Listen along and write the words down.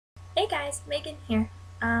Hey guys, Megan here.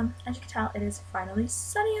 As you can tell, it is finally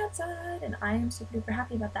sunny outside, and I am super duper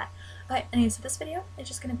happy about that. Okay, anyway, so this video is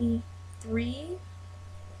just gonna be over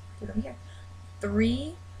here,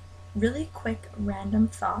 three really quick random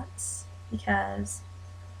thoughts because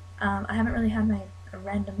I haven't really had my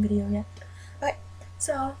random video yet. Okay,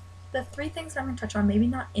 so the three things I'm gonna touch on, maybe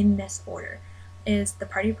not in this order, is the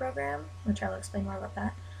party program, which I'll explain more about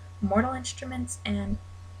that, Mortal Instruments, and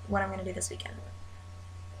what I'm gonna do this weekend.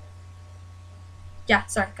 Yeah,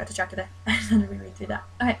 sorry, got distracted there. I just had to reread through that.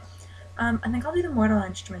 Okay, I think I'll do the Mortal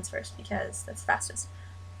Instruments first because that's fastest.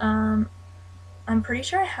 I'm pretty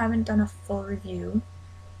sure I haven't done a full review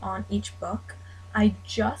on each book. I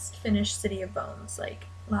just finished City of Bones, like,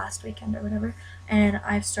 last weekend or whatever, and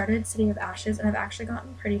I've started City of Ashes, and I've actually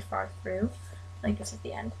gotten pretty far through. Like, this is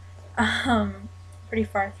the end. Pretty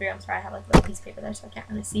far through. I'm sorry, I have, like, a little piece of paper there, so I can't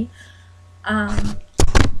really see.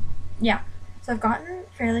 Yeah, so I've gotten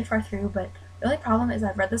fairly far through, but the only problem is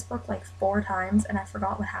I've read this book like 4 times and I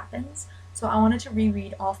forgot what happens, so I wanted to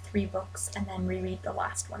reread all 3 books and then reread the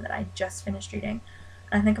last one that I just finished reading.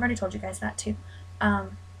 And I think I've already told you guys that too.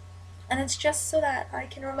 And it's just so that I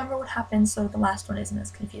can remember what happens so the last one isn't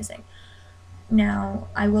as confusing. Now,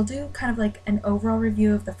 I will do kind of like an overall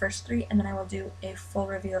review of the first 3, and then I will do a full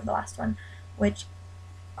review of the last one, which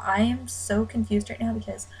I am so confused right now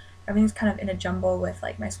because everything's kind of in a jumble with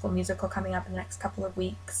like my school musical coming up in the next couple of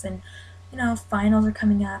weeks, and you know, finals are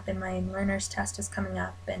coming up, and my learner's test is coming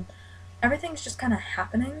up, and everything's just kind of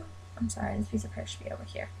happening. I'm sorry, this piece of hair should be over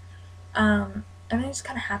here. Everything's just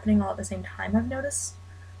kind of happening all at the same time, I've noticed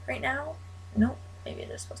right now. Nope, maybe it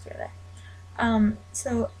is supposed to be there.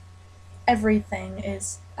 So everything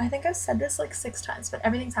is, I think I've said this like 6 times, but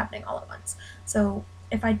everything's happening all at once. So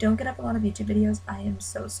if I don't get up a lot of YouTube videos, I am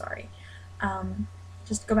so sorry.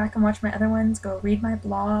 Just go back and watch my other ones, go read my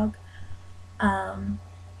blog,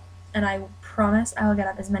 and I promise I will get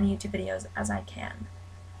up as many YouTube videos as I can.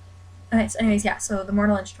 Okay, so anyways, yeah, so the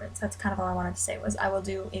Mortal Instruments, that's kind of all I wanted to say, was I will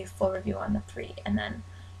do a full review on the 3, and then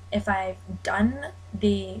if I've done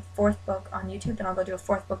the 4th book on YouTube, then I'll go do a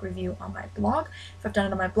 4th book review on my blog. If I've done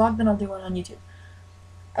it on my blog, then I'll do one on YouTube.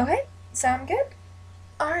 Okay, sound good?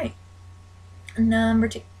 Alright. Number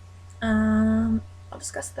 2. I'll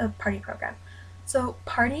discuss the party program. So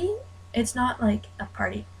party, it's not like a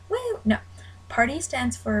party. Woo! No. Party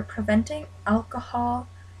stands for Preventing Alcohol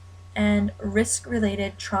and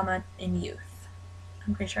Risk-Related Trauma in Youth.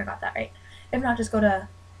 I'm pretty sure I got that right. If not, just go to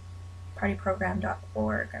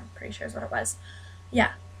partyprogram.org. I'm pretty sure is what it was.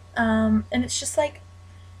 Yeah. And it's just like,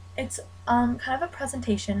 it's kind of a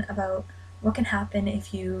presentation about what can happen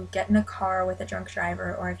if you get in a car with a drunk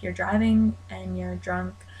driver, or if you're driving and you're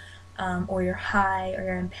drunk, or you're high, or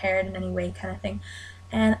you're impaired in any way, kind of thing.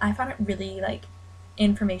 And I found it really like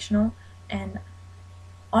informational, and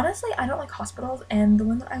honestly I don't like hospitals, and the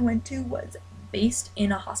one that I went to was based in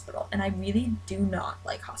a hospital, and I really do not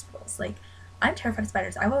like hospitals. Like, I'm terrified of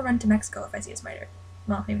spiders. I will run to Mexico if I see a spider.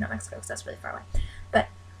 Well, maybe not Mexico because that's really far away, but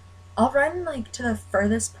I'll run like to the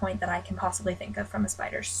furthest point that I can possibly think of from a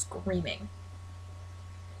spider, screaming.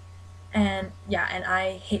 And yeah, and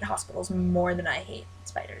I hate hospitals more than I hate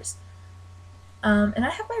spiders. And I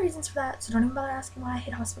have my reasons for that, so don't even bother asking why I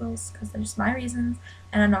hate hospitals, because they're just my reasons,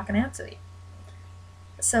 and I'm not going to answer you.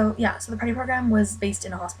 So yeah, so the party program was based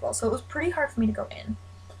in a hospital, so it was pretty hard for me to go in.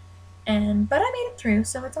 But I made it through,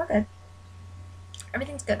 so it's all good.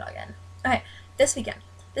 Everything's good again. Okay, this weekend.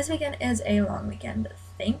 This weekend is a long weekend,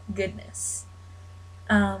 thank goodness.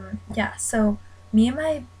 Yeah, so me and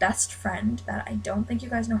my best friend, that I don't think you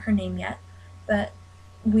guys know her name yet, but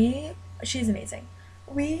she's amazing.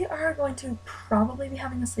 We are going to probably be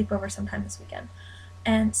having a sleepover sometime this weekend.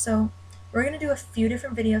 And so we're going to do a few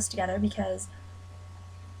different videos together because,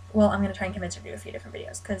 well, I'm going to try and convince her to do a few different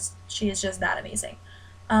videos because she is just that amazing.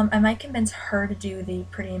 I might convince her to do the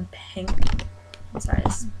Pretty in Pink. I'm sorry,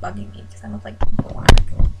 this is bugging me because I look like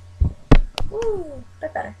black. Ooh,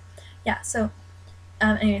 bit better. Yeah, so,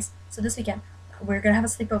 anyways, so this weekend we're gonna have a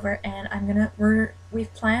sleepover, and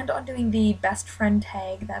we've planned on doing the best friend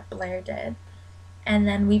tag that Blair did, and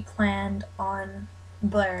then we planned on,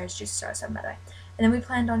 Blair is just star 7 by the way, and then we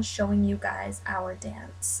planned on showing you guys our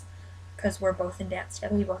dance, because we're both in dance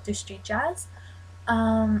together, we both do street jazz.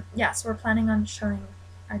 Yeah, so we're planning on showing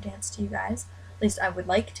our dance to you guys, at least I would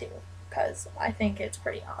like to, because I think it's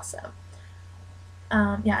pretty awesome.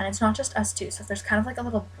 Yeah, and it's not just us two, so if there's kind of like a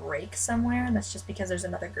little break somewhere, that's just because there's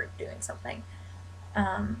another group doing something.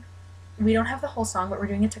 We don't have the whole song, but we're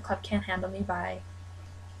doing it to Club Can't Handle Me by,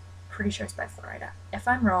 pretty sure it's by Florida. If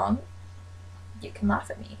I'm wrong, you can laugh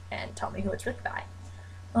at me and tell me who it's written by.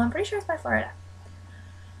 Well, I'm pretty sure it's by Florida.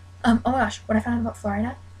 Oh my gosh, what I found out about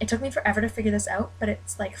Florida It took me forever to figure this out, but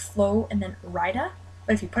it's like Flo and then Rida.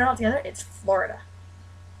 But if you put it all together, it's Florida.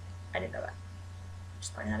 I didn't know that.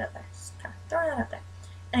 Just pointing that out there. Just kind of throwing that out there.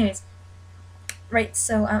 Anyways, right,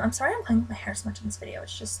 so I'm sorry I'm playing with my hair so much in this video.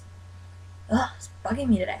 It's just, it's bugging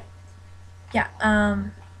me today. Yeah,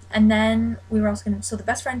 and then we were also gonna, so the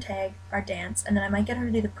best friend tag, our dance, and then I might get her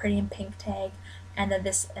to do the pretty and pink tag, and then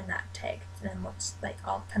this and that tag. And then we'll just, like,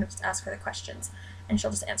 I'll kind of just ask her the questions, and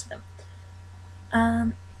she'll just answer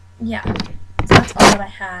them. Yeah, so that's all that I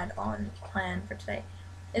had on plan for today.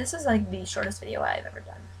 This is, like, the shortest video I've ever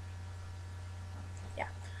done. Yeah,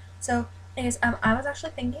 so, anyways, I was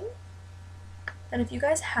actually thinking that if you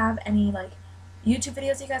guys have any, like, YouTube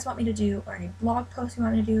videos you guys want me to do, or any blog posts you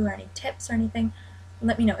want me to do, or any tips or anything,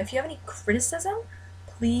 let me know. If you have any criticism,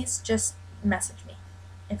 please just message me.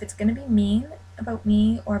 If it's going to be mean about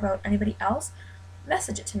me or about anybody else,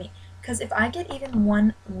 message it to me. Because if I get even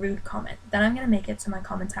one rude comment, then I'm going to make it so my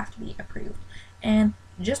comments have to be approved. And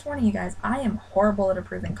just warning you guys, I am horrible at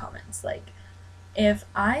approving comments. Like, if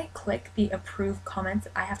I click the approve comments,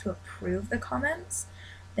 I have to approve the comments,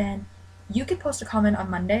 then you could post a comment on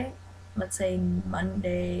Monday, let's say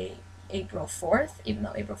Monday, April 4th, even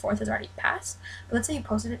though April 4th is already passed, but let's say you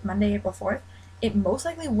posted it Monday, April 4th, it most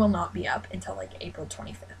likely will not be up until like April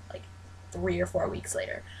 25th, like 3 or 4 weeks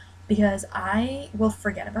later, because I will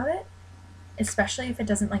forget about it, especially if it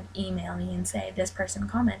doesn't like email me and say this person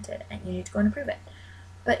commented and you need to go and approve it.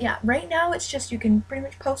 But yeah, right now it's just you can pretty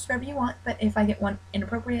much post whatever you want, but if I get one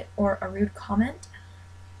inappropriate or a rude comment,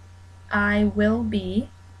 I will be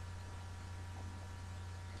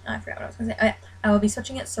I forgot what I was going to say. Oh, yeah. I will be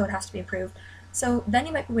switching it so it has to be approved. So then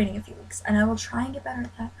you might be waiting a few weeks, and I will try and get better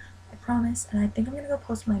at that. I promise. And I think I'm going to go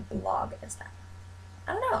post my blog as that.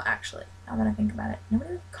 I don't know, actually, now that I think about it.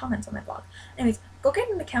 Nobody comments on my blog. Anyways, go get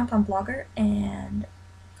an account on Blogger and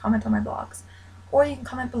comment on my blogs. Or you can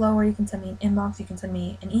comment below, or you can send me an inbox, you can send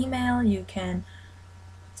me an email, you can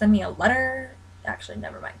send me a letter. Actually,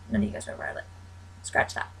 never mind. None of you guys know where I live.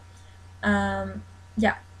 Scratch that.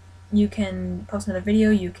 Yeah. You can post another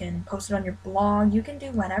video, you can post it on your blog, you can do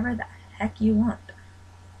whatever the heck you want.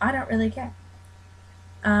 I don't really care.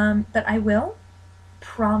 But I will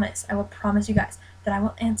promise you guys that I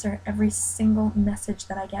will answer every single message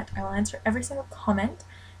that I get. I will answer every single comment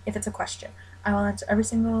if it's a question. I will answer every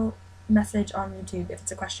single message on YouTube if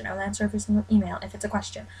it's a question. I will answer every single email if it's a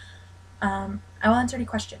question. I will answer any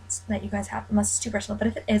questions that you guys have, unless it's too personal. But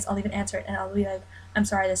if it is, I'll even answer it, and I'll be like, I'm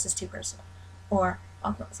sorry, this is too personal. Or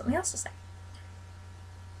I'll come up with something else to say.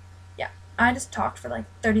 Yeah, I just talked for like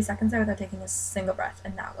 30 seconds there without taking a single breath,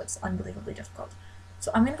 and that was unbelievably difficult. So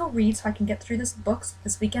I'm going to go read so I can get through this books.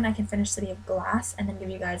 This weekend I can finish City of Glass and then give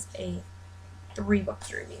you guys a 3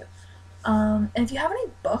 books review. And if you have any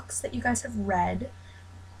books that you guys have read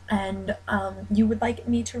and you would like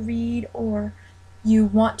me to read, or you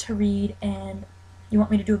want to read and you want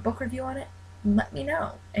me to do a book review on it, let me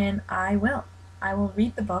know, and I will. I will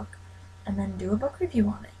read the book and then do a book review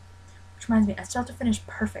on it. Which reminds me, I still have to finish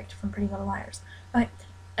Perfect from Pretty Little Liars. Okay,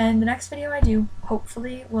 and the next video I do,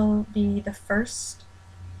 hopefully, will be the first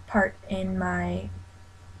part in my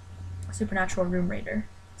Supernatural Room Raider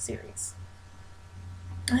series.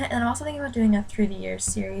 And I'm also thinking about doing a Through the Years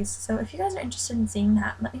series, so if you guys are interested in seeing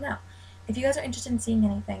that, let me know. If you guys are interested in seeing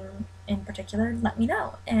anything in particular, let me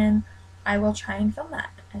know, and I will try and film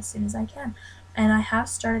that as soon as I can. And I have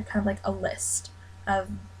started kind of like a list of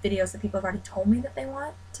videos that people have already told me that they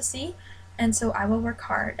want to see, and so I will work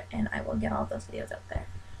hard and I will get all those videos out there.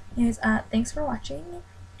 Anyways, thanks for watching,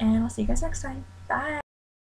 and I'll see you guys next time. Bye!